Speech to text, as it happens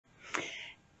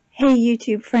Hey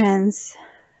YouTube friends,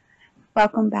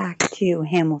 welcome back to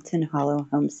Hamilton Hollow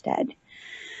Homestead.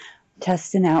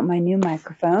 Testing out my new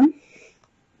microphone.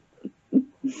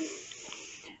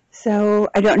 So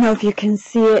I don't know if you can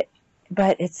see it,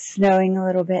 but it's snowing a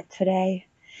little bit today.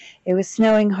 It was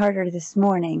snowing harder this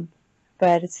morning,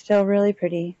 but it's still really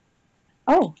pretty.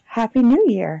 Oh, Happy New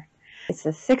Year! It's the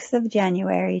 6th of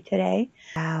January today,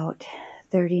 about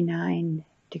 39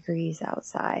 degrees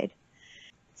outside.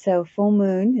 So full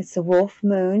moon, it's a wolf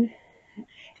moon.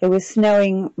 It was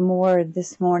snowing more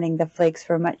this morning. The flakes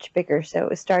were much bigger, so it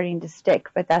was starting to stick,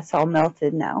 but that's all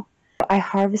melted now. I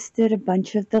harvested a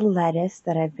bunch of the lettuce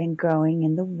that I've been growing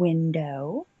in the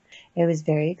window. It was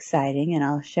very exciting, and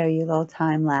I'll show you a little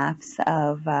time lapse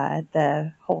of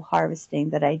the whole harvesting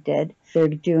that I did. They're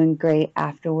doing great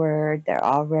afterward. They're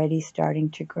already starting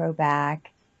to grow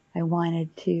back. I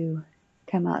wanted to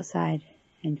come outside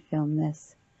and film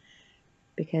this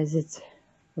because it's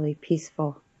really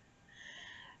peaceful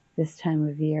this time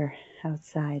of year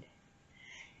outside,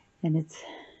 and it's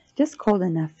just cold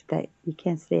enough that you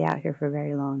can't stay out here for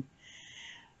very long,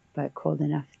 but cold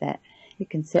enough that you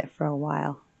can sit for a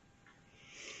while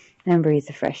and breathe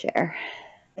the fresh air.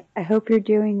 I hope you're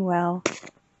doing well,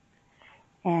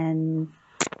 and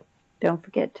don't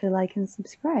forget to like and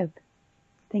subscribe.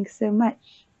 Thanks so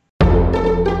much.